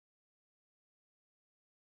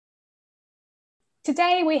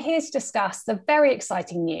Today, we're here to discuss the very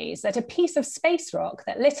exciting news that a piece of space rock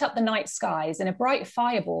that lit up the night skies in a bright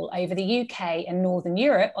fireball over the UK and Northern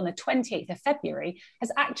Europe on the 28th of February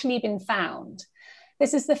has actually been found.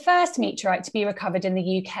 This is the first meteorite to be recovered in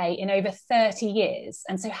the UK in over 30 years,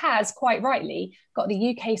 and so has, quite rightly, got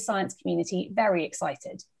the UK science community very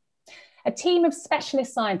excited. A team of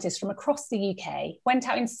specialist scientists from across the UK went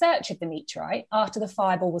out in search of the meteorite after the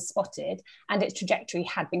fireball was spotted and its trajectory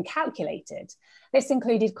had been calculated. This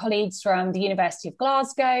included colleagues from the University of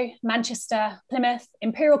Glasgow, Manchester, Plymouth,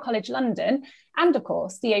 Imperial College London, and of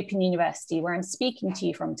course, the Open University, where I'm speaking to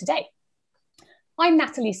you from today. I'm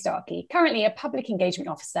Natalie Starkey, currently a Public Engagement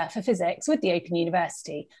Officer for Physics with the Open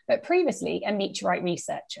University, but previously a meteorite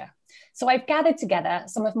researcher. So I've gathered together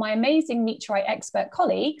some of my amazing meteorite expert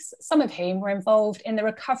colleagues, some of whom were involved in the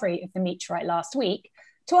recovery of the meteorite last week,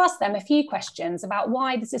 to ask them a few questions about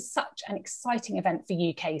why this is such an exciting event for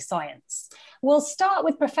UK science. We'll start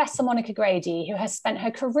with Professor Monica Grady, who has spent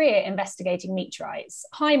her career investigating meteorites.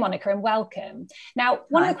 Hi, Monica, and welcome. Now,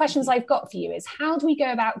 one of the questions I've got for you is, how do we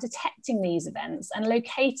go about detecting these events and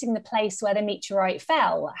locating the place where the meteorite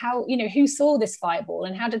fell? Who saw this fireball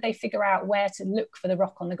and how did they figure out where to look for the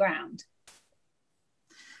rock on the ground?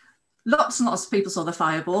 Lots and lots of people saw the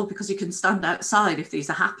fireball because you can stand outside if these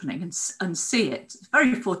are happening and see it. It's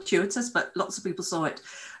very fortuitous, but lots of people saw it.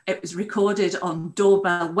 It was recorded on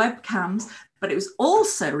doorbell webcams, but it was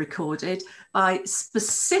also recorded by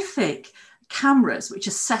specific cameras which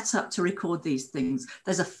are set up to record these things.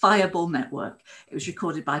 There's a fireball network. It was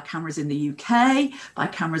recorded by cameras in the UK, by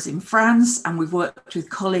cameras in France, and we've worked with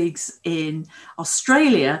colleagues in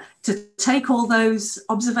Australia to take all those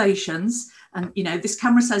observations. And, this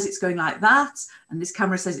camera says it's going like that, and this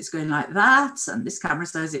camera says it's going like that, and this camera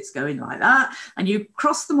says it's going like that. And you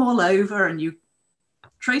cross them all over and you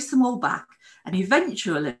trace them all back. And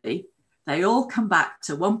eventually they all come back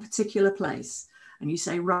to one particular place. And you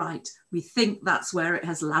say, right, we think that's where it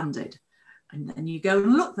has landed. And then you go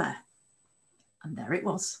and look there. And there it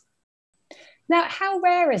was. Now, how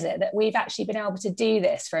rare is it that we've actually been able to do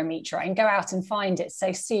this for a meteorite and go out and find it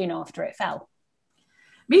so soon after it fell?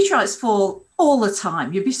 Meteorites fall all the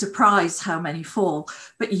time. You'd be surprised how many fall,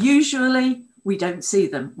 but usually we don't see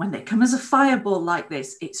them. When they come as a fireball like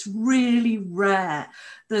this, it's really rare.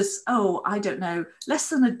 There's, less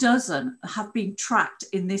than a dozen have been tracked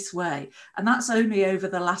in this way. And that's only over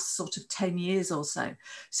the last sort of 10 years or so.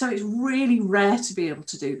 So it's really rare to be able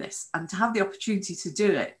to do this, and to have the opportunity to do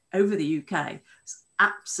it over the UK is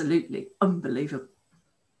absolutely unbelievable.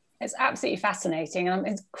 It's absolutely fascinating.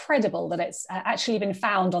 It's incredible that it's actually been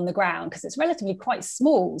found on the ground because it's relatively quite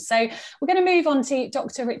small. So we're going to move on to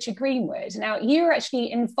Dr. Richard Greenwood. Now, you were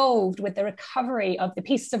actually involved with the recovery of the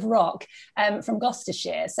pieces of rock from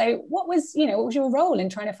Gloucestershire. So what was your role in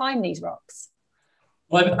trying to find these rocks?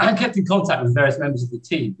 Well, I kept in contact with various members of the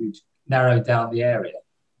team who narrowed down the area,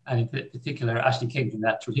 and in particular, Ashley King from the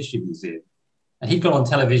Natural History Museum. And he'd gone on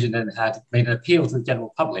television and had made an appeal to the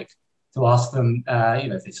general public to ask them,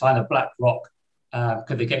 if they find a black rock,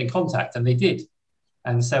 could they get in contact? And they did.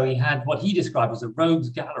 And so he had what he described as a rogues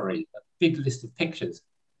gallery, a big list of pictures.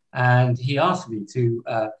 And he asked me to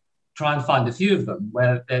try and find a few of them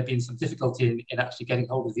where there had been some difficulty in actually getting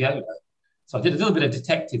hold of the owner. So I did a little bit of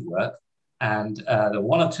detective work, and the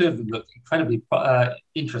one or two of them looked incredibly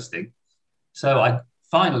interesting. So I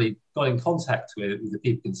finally got in contact with the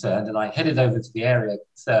people concerned, and I headed over to the area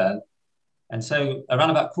concerned. And so around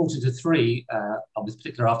about 2:45 on this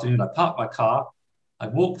particular afternoon, I parked my car, I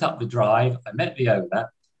walked up the drive, I met the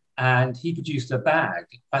owner, and he produced a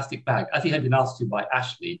plastic bag, as he had been asked to by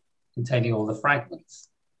Ashley, containing all the fragments.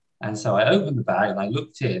 And so I opened the bag and I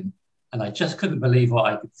looked in, and I just couldn't believe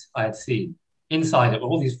what I had seen. Inside it were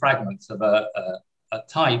all these fragments of a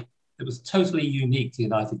type that was totally unique to the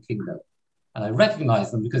United Kingdom. And I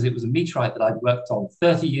recognized them because it was a meteorite that I'd worked on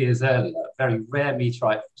 30 years earlier, a very rare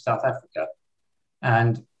meteorite from South Africa.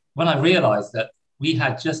 And when I realized that we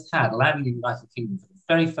had just had landing in the United Kingdom for the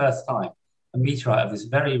very first time, a meteorite of this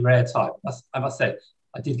very rare type, I must say,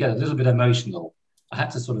 I did get a little bit emotional. I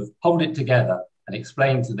had to sort of hold it together and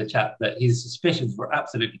explain to the chap that his suspicions were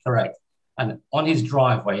absolutely correct. And on his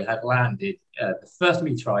driveway had landed the first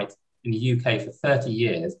meteorite in the UK for 30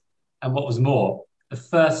 years. And what was more, the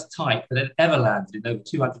first type that had ever landed in over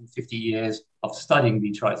 250 years of studying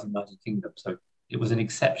meteorites in the United Kingdom. So it was an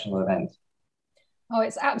exceptional event. Oh,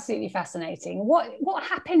 it's absolutely fascinating. What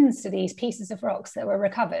happens to these pieces of rocks that were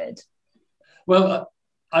recovered? Well,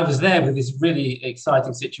 I was there with this really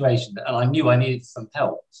exciting situation, and I knew I needed some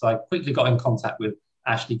help. So I quickly got in contact with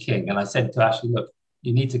Ashley King, and I said to Ashley, look,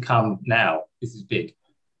 you need to come now. This is big.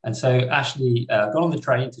 And so Ashley got on the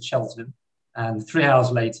train to Cheltenham, And 3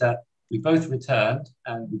 hours later, we both returned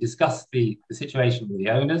and we discussed the situation with the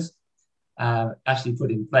owners, actually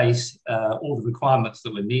put in place all the requirements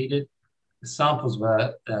that were needed. The samples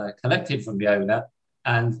were collected from the owner,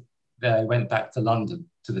 and they went back to London,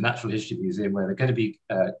 to the Natural History Museum, where they're going to be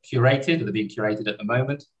curated, or they're being curated at the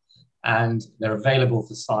moment, and they're available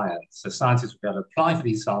for science. So scientists will be able to apply for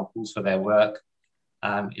these samples for their work.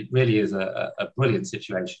 It really is a brilliant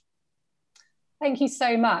situation. Thank you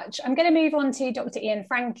so much. I'm going to move on to Dr. Ian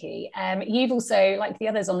Frankie. You've also, like the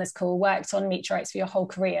others on this call, worked on meteorites for your whole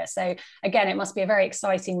career. So again, it must be a very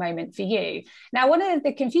exciting moment for you. Now, one of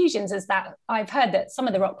the confusions is that I've heard that some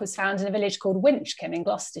of the rock was found in a village called Winchcombe in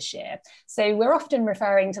Gloucestershire. So we're often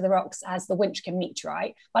referring to the rocks as the Winchcombe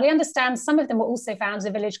meteorite, but I understand some of them were also found in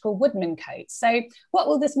a village called Woodmancote. So what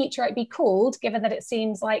will this meteorite be called, given that it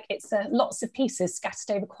seems like it's lots of pieces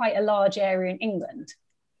scattered over quite a large area in England?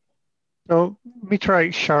 So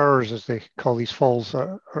meteorite showers, as they call these falls,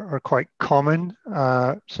 are quite common.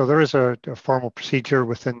 So there is a formal procedure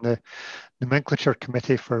within the nomenclature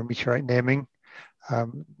committee for meteorite naming.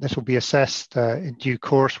 This will be assessed in due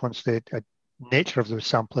course once the nature of the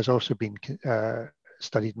sample has also been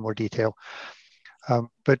studied in more detail.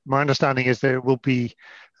 But my understanding is that it will be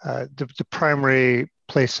the primary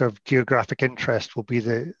place of geographic interest will be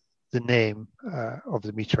the name of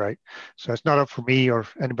the meteorite. So it's not up for me or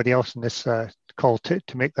anybody else in this call to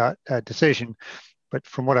make that decision. But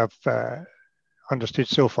from what I've understood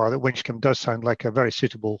so far, that Winchcombe does sound like a very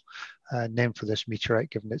suitable name for this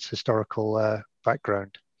meteorite, given its historical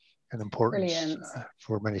background and importance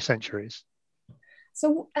for many centuries.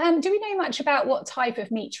 So do we know much about what type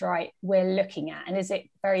of meteorite we're looking at? And is it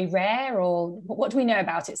very rare, or what do we know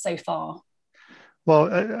about it so far?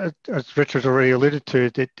 Well, as Richard's already alluded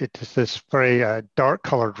to, it is this very dark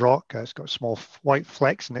coloured rock. It's got small white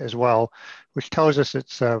flecks in it as well, which tells us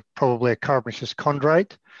it's probably a carbonaceous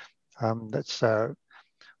chondrite. That's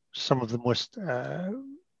some of the most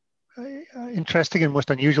interesting and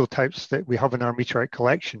most unusual types that we have in our meteorite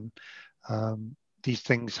collection. These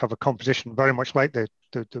things have a composition very much like the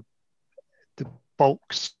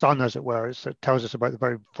bulk sun, as it were. It tells us about the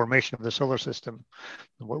very formation of the solar system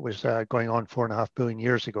and what was going on 4.5 billion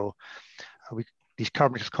years ago. These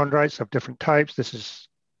carbonaceous chondrites have different types. This is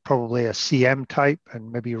probably a CM type,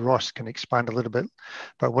 and maybe Ross can expand a little bit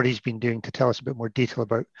about what he's been doing to tell us a bit more detail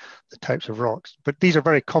about the types of rocks. But these are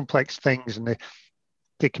very complex things, and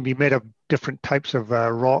they can be made of different types of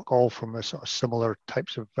rock, all from a sort of similar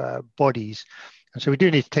types of bodies. And so we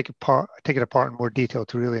do need to take it apart in more detail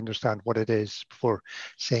to really understand what it is before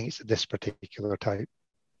saying it's this particular type.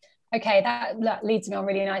 Okay, that leads me on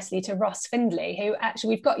really nicely to Ross Findlay, who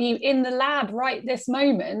actually we've got you in the lab right this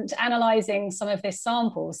moment, analysing some of this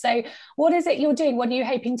sample. So what is it you're doing? What are you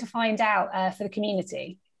hoping to find out for the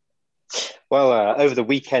community? Well, over the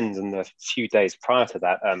weekend and the few days prior to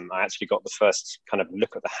that, I actually got the first kind of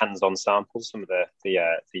look at the hands-on samples, some of the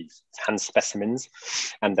hand specimens,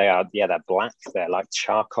 and they're black. They're like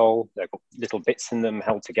charcoal. They've got little bits in them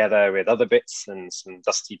held together with other bits and some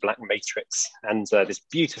dusty black matrix, and this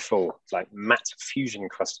beautiful like matte fusion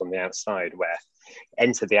crust on the outside where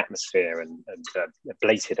entered the atmosphere and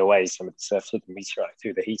ablated away some of the surface of the meteorite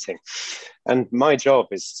through the heating. And my job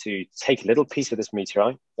is to take a little piece of this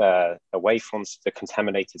meteorite away from the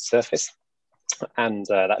contaminated surface, and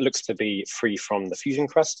that looks to be free from the fusion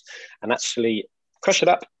crust, and actually crush it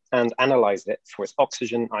up and analyze it for its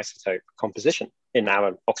oxygen isotope composition in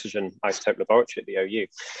our oxygen isotope laboratory at the OU.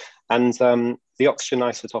 And the oxygen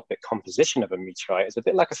isotopic composition of a meteorite is a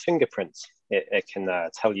bit like a fingerprint. It can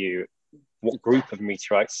tell you what group of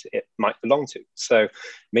meteorites it might belong to. So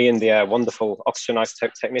me and the wonderful oxygen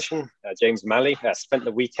isotope technician, James Malley, spent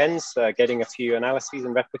the weekends getting a few analyses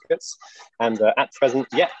and replicates. And at present,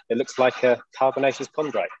 it looks like a carbonaceous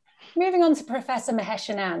chondrite. Moving on to Professor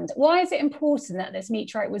Mahesh Anand, why is it important that this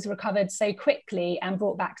meteorite was recovered so quickly and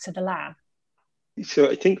brought back to the lab? So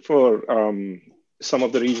I think for some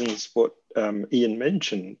of the reasons what Ian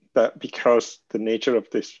mentioned, that because the nature of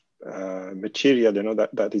this material,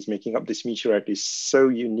 that is making up this meteorite is so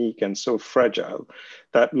unique and so fragile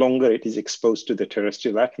that longer it is exposed to the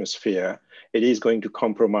terrestrial atmosphere, it is going to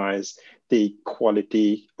compromise the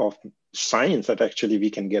quality of science that actually we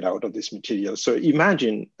can get out of this material. So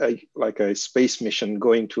imagine like a space mission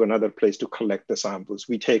going to another place to collect the samples.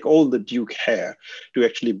 We take all the Duke hair to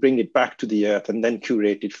actually bring it back to the Earth and then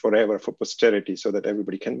curate it forever for posterity so that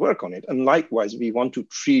everybody can work on it. And likewise, we want to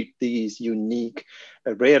treat these unique,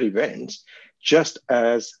 rare events just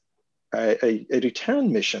as a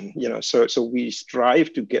return mission. So we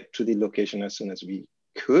strive to get to the location as soon as we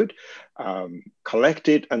could, collect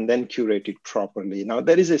it and then curate it properly. Now,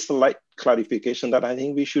 there is a slight clarification that I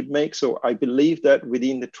think we should make. So I believe that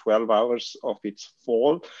within the 12 hours of its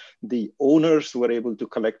fall, the owners were able to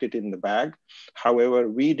collect it in the bag. However,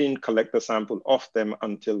 we didn't collect the sample of them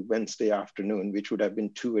until Wednesday afternoon, which would have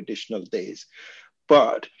been 2 additional days.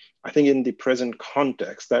 But I think in the present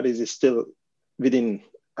context, that is still within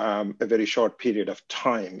a very short period of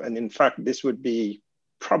time. And in fact, this would be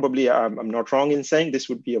probably, I'm not wrong in saying this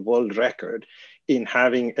would be a world record in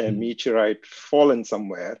having a meteorite fallen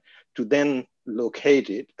somewhere to then locate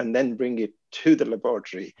it and then bring it to the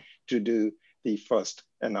laboratory to do the first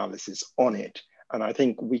analysis on it. And I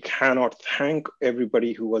think we cannot thank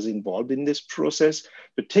everybody who was involved in this process,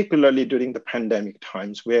 particularly during the pandemic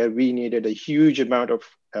times where we needed a huge amount of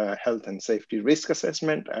health and safety risk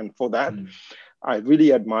assessment. And for that, I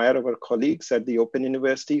really admire our colleagues at the Open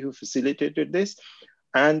University who facilitated this,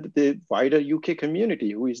 and the wider UK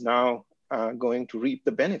community who is now going to reap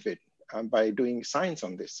the benefit by doing science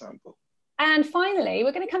on this sample. And finally,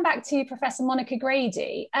 we're going to come back to Professor Monica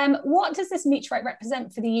Grady. What does this meteorite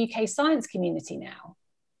represent for the UK science community now?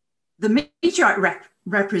 The meteorite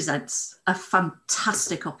represents a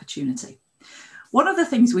fantastic opportunity. One of the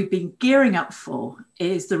things we've been gearing up for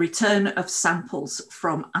is the return of samples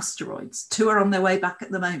from asteroids. 2 are on their way back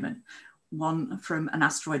at the moment. One from an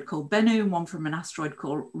asteroid called Bennu, one from an asteroid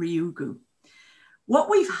called Ryugu. What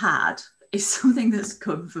we've had is something that's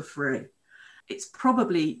come for free. It's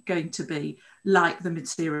probably going to be like the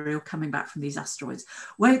material coming back from these asteroids.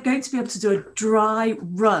 We're going to be able to do a dry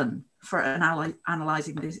run for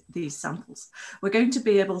analysing these samples. We're going to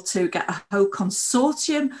be able to get a whole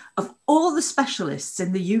consortium of all the specialists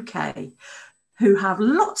in the UK who have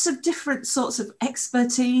lots of different sorts of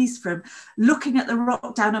expertise, from looking at the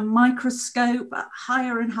rock down a microscope at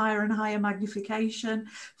higher and higher and higher magnification,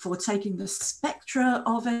 for taking the spectra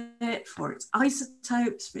of it, for its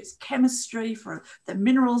isotopes, for its chemistry, for the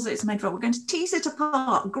minerals that it's made from. We're going to tease it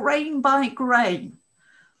apart grain by grain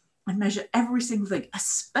and measure every single thing,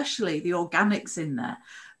 especially the organics in there,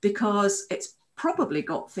 because it's probably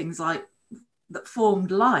got things like that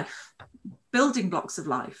formed life, building blocks of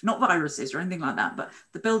life, not viruses or anything like that, but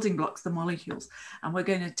the building blocks, the molecules. And we're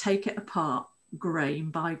going to take it apart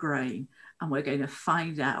grain by grain, and we're going to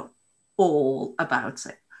find out all about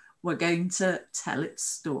it. We're going to tell its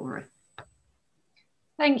story.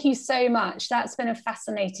 Thank you so much. That's been a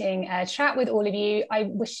fascinating chat with all of you. I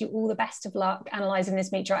wish you all the best of luck analysing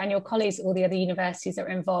this meteorite, and your colleagues at all the other universities that are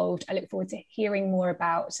involved. I look forward to hearing more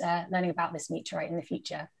about learning about this meteorite in the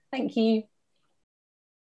future. Thank you.